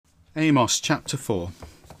Amos chapter 4.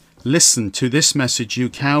 Listen to this message, you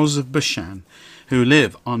cows of Bashan, who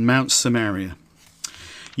live on Mount Samaria.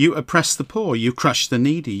 You oppress the poor, you crush the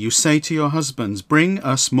needy, you say to your husbands, bring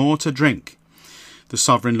us more to drink. The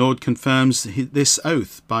sovereign Lord confirms this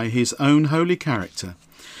oath by his own holy character.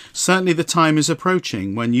 Certainly the time is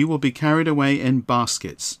approaching when you will be carried away in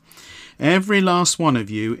baskets, every last one of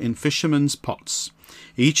you in fishermen's pots.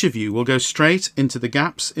 Each of you will go straight into the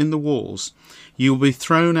gaps in the walls. You will be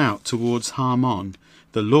thrown out towards Harmon.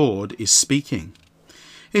 The Lord is speaking.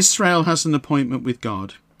 Israel has an appointment with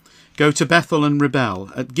God. Go to Bethel and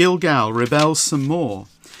rebel. At Gilgal, rebel some more.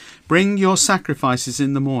 Bring your sacrifices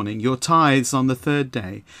in the morning, your tithes on the third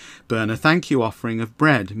day. Burn a thank you offering of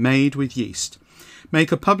bread made with yeast.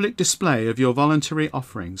 Make a public display of your voluntary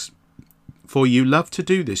offerings. For you love to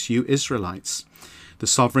do this, you Israelites. The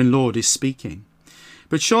sovereign Lord is speaking.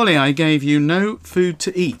 But surely I gave you no food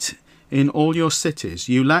to eat in all your cities.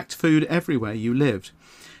 You lacked food everywhere you lived.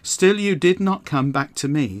 Still you did not come back to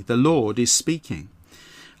me. The Lord is speaking.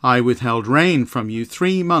 I withheld rain from you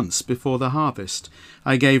 3 months before the harvest.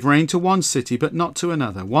 I gave rain to one city, but not to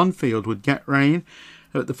another. One field would get rain,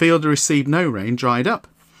 but the field that received no rain dried up.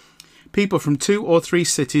 People from 2 or 3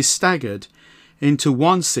 cities staggered into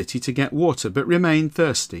one city to get water, but remained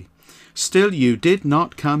thirsty. Still you did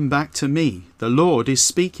not come back to me. The Lord is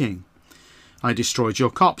speaking. I destroyed your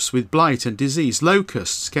copse with blight and disease.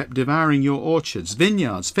 Locusts kept devouring your orchards,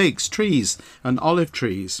 vineyards, figs, trees, and olive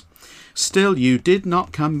trees. Still you did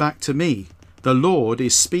not come back to me. The Lord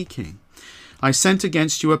is speaking. I sent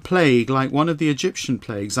against you a plague like one of the Egyptian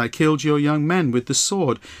plagues. I killed your young men with the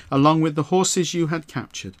sword, along with the horses you had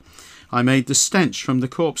captured. I made the stench from the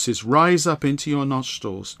corpses rise up into your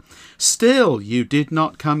nostrils. Still you did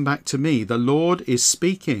not come back to me. The Lord is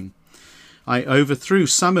speaking. I overthrew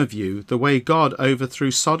some of you the way God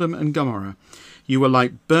overthrew Sodom and Gomorrah. You were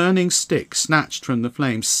like burning sticks snatched from the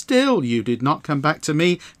flames. Still you did not come back to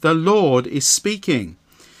me. The Lord is speaking.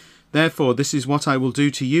 Therefore this is what I will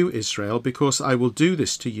do to you, Israel, because I will do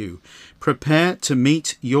this to you. Prepare to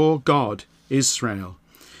meet your God, Israel.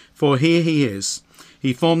 For here he is.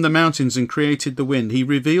 He formed the mountains and created the wind. He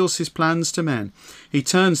reveals his plans to men. He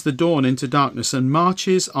turns the dawn into darkness and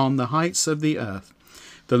marches on the heights of the earth.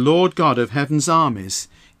 The Lord God of heaven's armies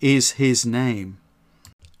is his name.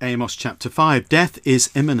 Amos chapter 5. Death is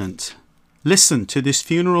imminent. Listen to this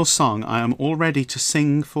funeral song I am all ready to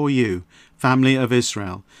sing for you, family of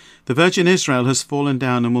Israel. The Virgin Israel has fallen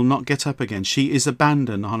down and will not get up again. She is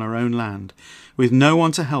abandoned on her own land, with no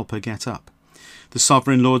one to help her get up. The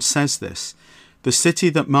sovereign Lord says this. The city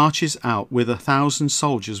that marches out with 1,000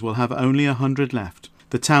 soldiers will have only 100 left.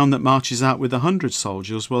 The town that marches out with 100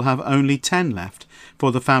 soldiers will have only 10 left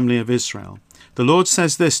for the family of Israel. The Lord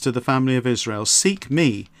says this to the family of Israel, seek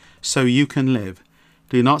me so you can live.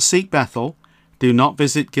 Do not seek Bethel. Do not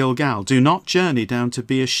visit Gilgal. Do not journey down to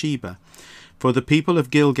Beersheba. For the people of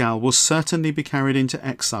Gilgal will certainly be carried into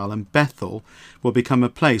exile, and Bethel will become a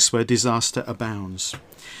place where disaster abounds.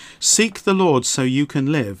 Seek the Lord so you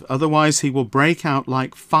can live, otherwise he will break out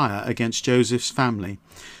like fire against Joseph's family.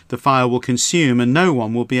 The fire will consume, and no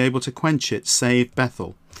one will be able to quench it save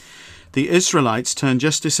Bethel. The Israelites turn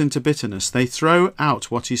justice into bitterness. They throw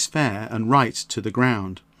out what is fair and right to the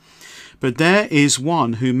ground. But there is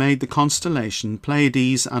one who made the constellation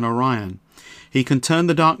Pleiades and Orion. He can turn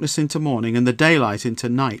the darkness into morning and the daylight into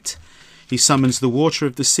night. He summons the water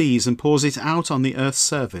of the seas and pours it out on the earth's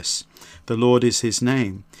surface. The Lord is his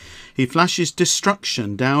name. He flashes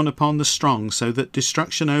destruction down upon the strong so that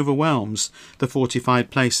destruction overwhelms the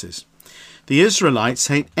fortified places. The Israelites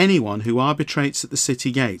hate anyone who arbitrates at the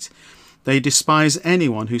city gate. They despise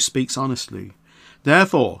anyone who speaks honestly.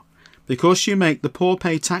 Therefore, because you make the poor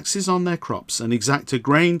pay taxes on their crops and exact a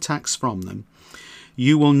grain tax from them,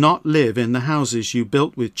 you will not live in the houses you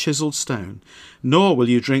built with chiseled stone, nor will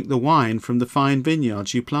you drink the wine from the fine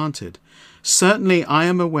vineyards you planted. Certainly I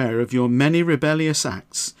am aware of your many rebellious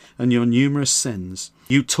acts and your numerous sins.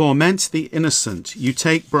 You torment the innocent, you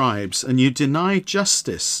take bribes, and you deny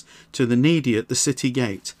justice to the needy at the city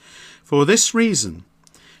gate. For this reason,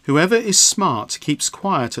 whoever is smart keeps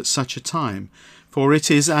quiet at such a time, for it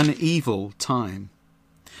is an evil time.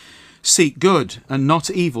 Seek good and not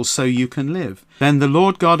evil so you can live. Then the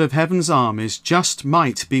Lord God of heaven's armies just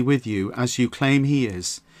might be with you as you claim he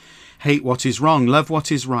is. Hate what is wrong, love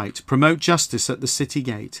what is right, promote justice at the city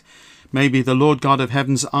gate. Maybe the Lord God of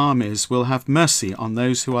heaven's armies will have mercy on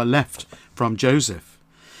those who are left from Joseph.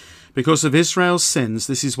 Because of Israel's sins,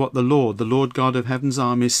 this is what the Lord God of heaven's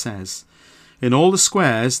armies says. In all the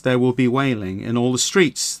squares there will be wailing, in all the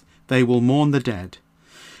streets they will mourn the dead.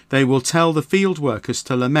 They will tell the field workers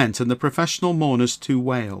to lament and the professional mourners to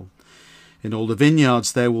wail. In all the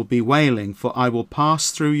vineyards there will be wailing, for I will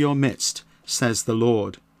pass through your midst, says the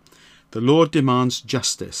Lord. The Lord demands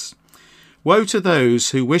justice. Woe to those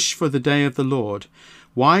who wish for the day of the Lord.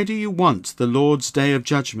 Why do you want the Lord's day of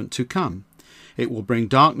judgment to come? It will bring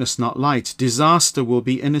darkness, not light. Disaster will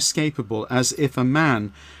be inescapable, as if a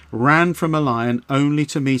man ran from a lion only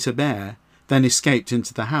to meet a bear, then escaped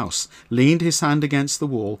into the house, leaned his hand against the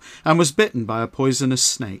wall, and was bitten by a poisonous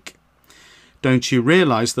snake. Don't you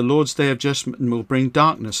realize the Lord's day of judgment will bring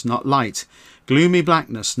darkness, not light, gloomy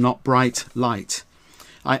blackness, not bright light?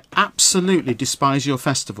 I absolutely despise your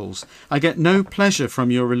festivals. I get no pleasure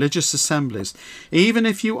from your religious assemblies. Even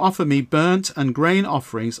if you offer me burnt and grain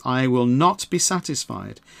offerings, I will not be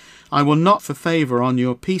satisfied. I will not for favour on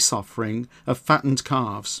your peace offering of fattened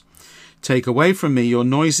calves. Take away from me your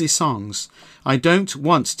noisy songs. I don't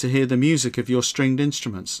want to hear the music of your stringed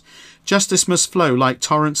instruments. Justice must flow like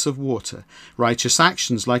torrents of water, righteous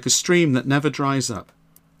actions like a stream that never dries up.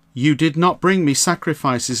 You did not bring me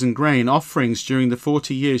sacrifices and grain offerings during the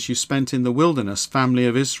 40 years you spent in the wilderness, family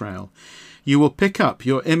of Israel. You will pick up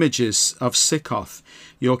your images of Sikkoth,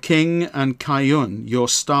 your king, and Kayun, your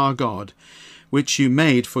star god, which you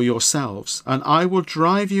made for yourselves, and I will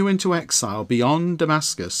drive you into exile beyond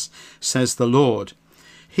Damascus, says the Lord.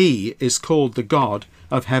 He is called the God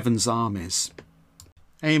of heaven's armies.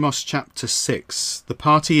 Amos chapter 6. The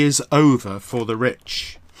party is over for the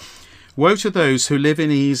rich. Woe to those who live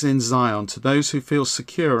in ease in Zion, to those who feel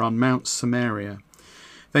secure on Mount Samaria.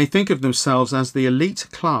 They think of themselves as the elite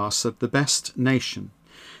class of the best nation.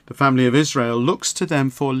 The family of Israel looks to them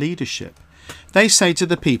for leadership. They say to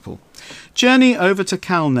the people, journey over to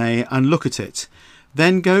Calneh and look at it.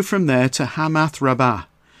 Then go from there to Hamath Rabbah.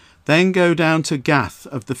 Then go down to Gath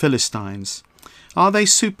of the Philistines. Are they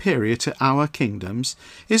superior to our kingdoms?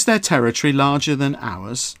 Is their territory larger than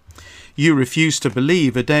ours? You refuse to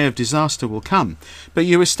believe a day of disaster will come, but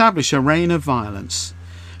you establish a reign of violence.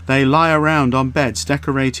 They lie around on beds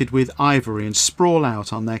decorated with ivory and sprawl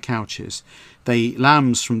out on their couches. They eat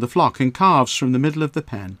lambs from the flock and calves from the middle of the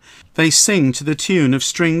pen. They sing to the tune of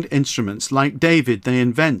stringed instruments. Like David, they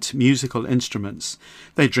invent musical instruments.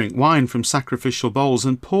 They drink wine from sacrificial bowls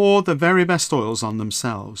and pour the very best oils on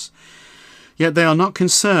themselves. Yet they are not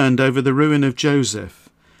concerned over the ruin of Joseph.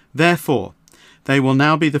 Therefore, they will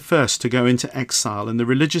now be the first to go into exile, and the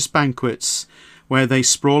religious banquets where they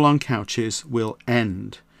sprawl on couches will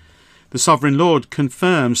end. The sovereign Lord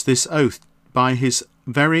confirms this oath by his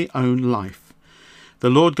very own life. The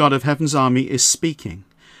Lord God of heaven's army is speaking.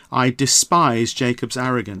 I despise Jacob's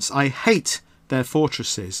arrogance. I hate their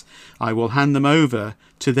fortresses. I will hand them over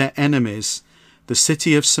to their enemies, the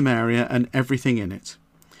city of Samaria and everything in it.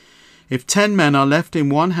 If 10 men are left in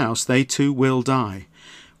one house, they too will die.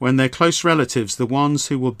 When their close relatives, the ones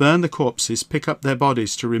who will burn the corpses, pick up their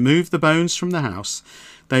bodies to remove the bones from the house,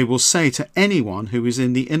 they will say to anyone who is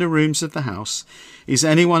in the inner rooms of the house, is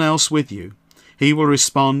anyone else with you? He will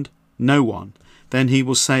respond, no one. Then he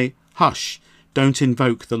will say, hush, don't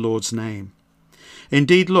invoke the Lord's name.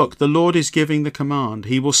 Indeed, look, the Lord is giving the command.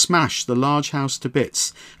 He will smash the large house to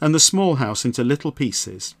bits and the small house into little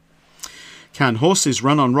pieces. Can horses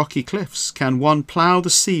run on rocky cliffs? Can one plough the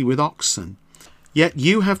sea with oxen? Yet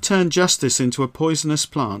you have turned justice into a poisonous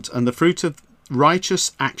plant, and the fruit of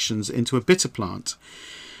righteous actions into a bitter plant.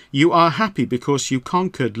 You are happy because you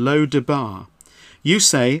conquered Lo-debar. You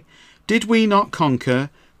say, did we not conquer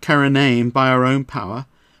Karanaim by our own power?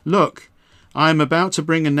 Look, I am about to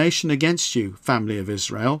bring a nation against you, family of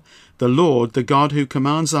Israel. The Lord, the God who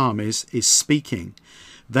commands armies, is speaking.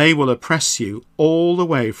 They will oppress you all the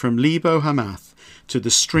way from Lebo Hamath to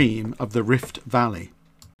the stream of the Rift Valley.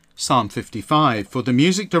 Psalm 55, for the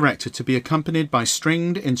music director to be accompanied by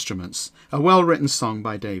stringed instruments, a well-written song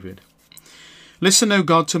by David. Listen, O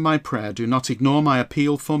God, to my prayer. Do not ignore my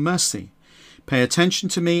appeal for mercy. Pay attention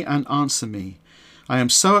to me and answer me. I am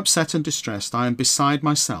so upset and distressed, I am beside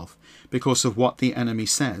myself, because of what the enemy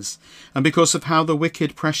says, and because of how the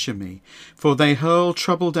wicked pressure me, for they hurl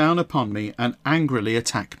trouble down upon me and angrily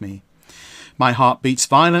attack me. My heart beats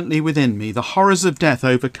violently within me, the horrors of death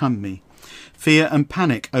overcome me. Fear and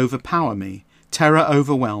panic overpower me. Terror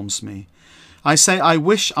overwhelms me. I say, I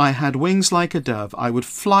wish I had wings like a dove. I would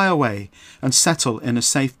fly away and settle in a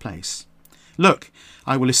safe place. Look,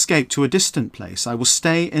 I will escape to a distant place. I will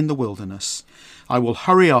stay in the wilderness. I will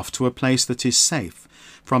hurry off to a place that is safe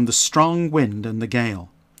from the strong wind and the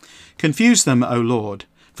gale. Confuse them, O Lord.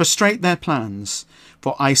 Frustrate their plans,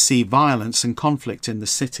 for I see violence and conflict in the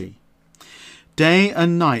city. Day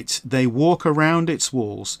and night they walk around its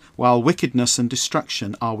walls, while wickedness and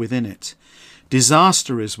destruction are within it.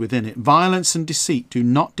 Disaster is within it. Violence and deceit do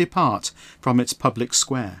not depart from its public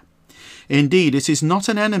square. Indeed, it is not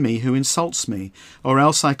an enemy who insults me, or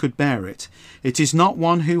else I could bear it. It is not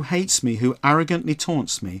one who hates me, who arrogantly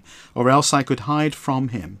taunts me, or else I could hide from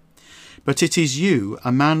him. But it is you,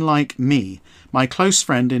 a man like me, my close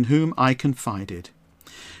friend in whom I confided.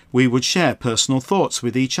 We would share personal thoughts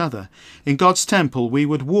with each other. In God's temple we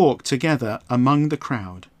would walk together among the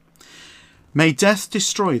crowd. May death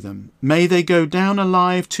destroy them. May they go down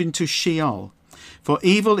alive into Sheol. For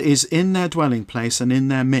evil is in their dwelling place and in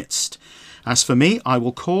their midst. As for me, I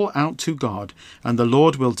will call out to God, and the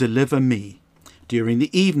Lord will deliver me. During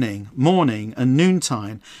the evening, morning, and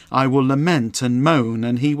noontime, I will lament and moan,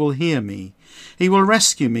 and he will hear me. He will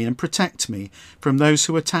rescue me and protect me from those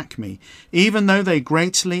who attack me, even though they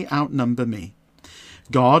greatly outnumber me.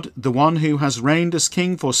 God, the one who has reigned as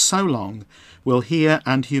king for so long, will hear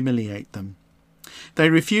and humiliate them. They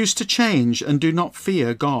refuse to change and do not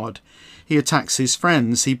fear God. He attacks his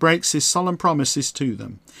friends. He breaks his solemn promises to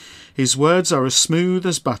them. His words are as smooth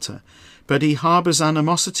as butter, but he harbours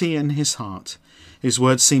animosity in his heart. His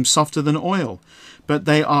words seem softer than oil, but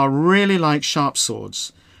they are really like sharp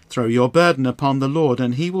swords. Throw your burden upon the Lord,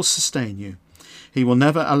 and he will sustain you. He will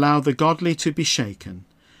never allow the godly to be shaken.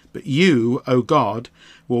 But you, O God,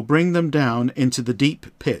 will bring them down into the deep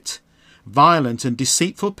pit. Violent and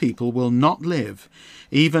deceitful people will not live,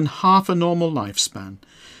 even half a normal lifespan.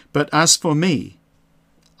 But as for me,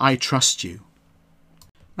 I trust you.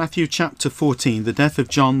 Matthew chapter 14, the death of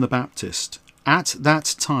John the Baptist. At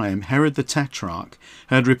that time Herod the Tetrarch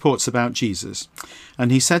heard reports about Jesus,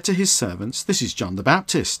 and he said to his servants, "This is John the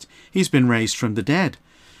Baptist. He's been raised from the dead.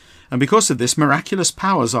 And because of this, miraculous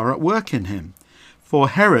powers are at work in him." For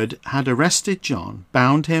Herod had arrested John,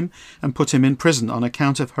 bound him, and put him in prison on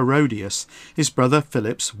account of Herodias, his brother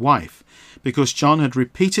Philip's wife, because John had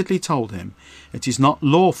repeatedly told him, "It is not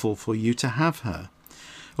lawful for you to have her."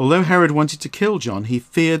 Although Herod wanted to kill John, he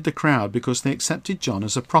feared the crowd because they accepted John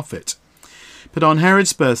as a prophet. But on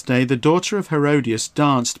Herod's birthday, the daughter of Herodias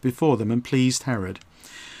danced before them and pleased Herod,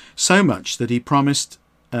 so much that he promised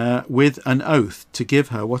with an oath to give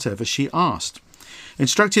her whatever she asked.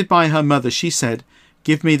 Instructed by her mother, she said,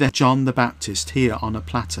 "Give me the John the Baptist here on a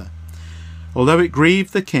platter." Although it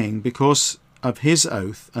grieved the king because of his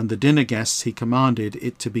oath and the dinner guests, he commanded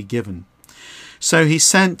it to be given. So he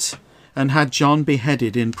sent and had John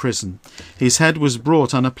beheaded in prison. His head was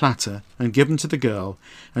brought on a platter and given to the girl,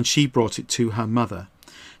 and she brought it to her mother.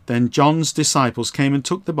 Then John's disciples came and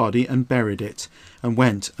took the body and buried it, and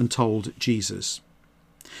went and told Jesus.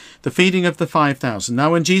 The feeding of the 5,000.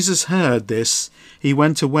 Now when Jesus heard this, he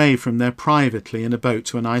went away from there privately in a boat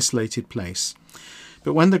to an isolated place.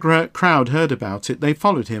 But when the crowd heard about it, they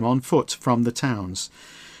followed him on foot from the towns.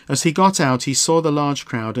 As he got out, he saw the large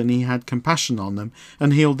crowd, and he had compassion on them,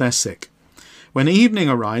 and healed their sick. When evening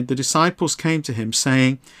arrived, the disciples came to him,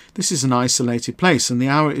 saying, "This is an isolated place, and the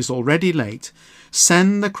hour is already late.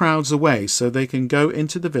 Send the crowds away, so they can go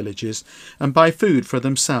into the villages and buy food for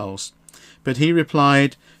themselves." But he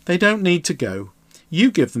replied, "They don't need to go. You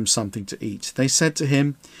give them something to eat." They said to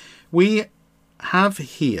him, "We have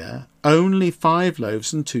here only 5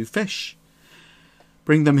 loaves and 2 fish.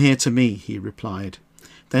 "Bring them here to me," he replied.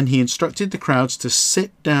 Then he instructed the crowds to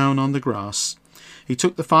sit down on the grass. He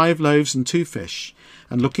took the 5 loaves and 2 fish,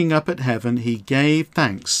 and looking up at heaven, he gave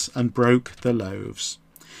thanks and broke the loaves.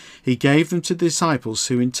 He gave them to the disciples,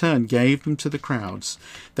 who in turn gave them to the crowds.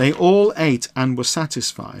 They all ate and were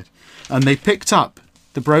satisfied, and they picked up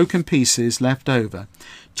the broken pieces left over,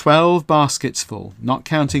 12 baskets full, not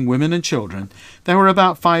counting women and children. There were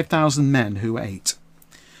about 5,000 men who ate.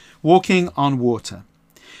 Walking on water.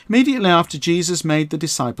 Immediately after, Jesus made the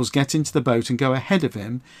disciples get into the boat and go ahead of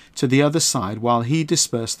him to the other side while he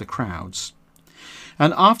dispersed the crowds.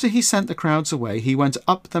 And after he sent the crowds away, he went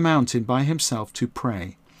up the mountain by himself to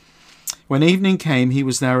pray. When evening came, he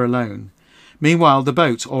was there alone. Meanwhile, the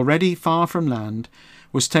boat, already far from land,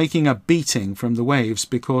 was taking a beating from the waves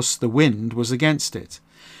because the wind was against it.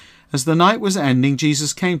 As the night was ending,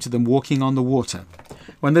 Jesus came to them walking on the water.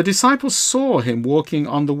 When the disciples saw him walking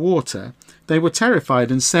on the water, they were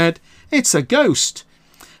terrified and said, "It's a ghost,"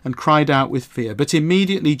 and cried out with fear. But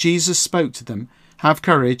immediately Jesus spoke to them, "Have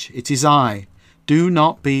courage, it is I. Do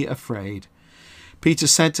not be afraid." Peter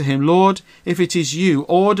said to him, "Lord, if it is you,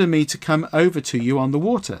 order me to come over to you on the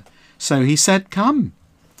water." So he said, "Come."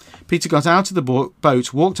 Peter got out of the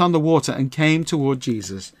boat, walked on the water, and came toward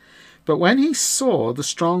Jesus. But when he saw the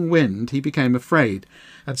strong wind, he became afraid,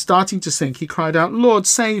 and starting to sink, he cried out, "Lord,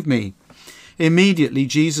 save me." Immediately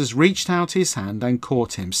Jesus reached out his hand and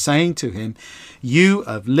caught him, saying to him, "You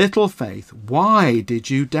of little faith, why did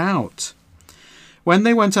you doubt?" When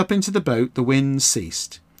they went up into the boat, the wind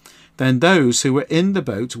ceased. Then those who were in the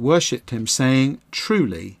boat worshipped him, saying,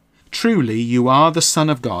 Truly, truly, you are the Son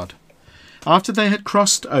of God. After they had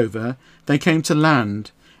crossed over, they came to land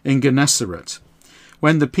in Gennesaret.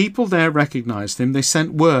 When the people there recognized him, they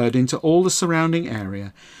sent word into all the surrounding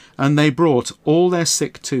area, and they brought all their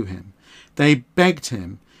sick to him. They begged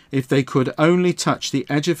him if they could only touch the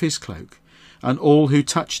edge of his cloak, and all who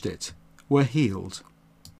touched it were healed.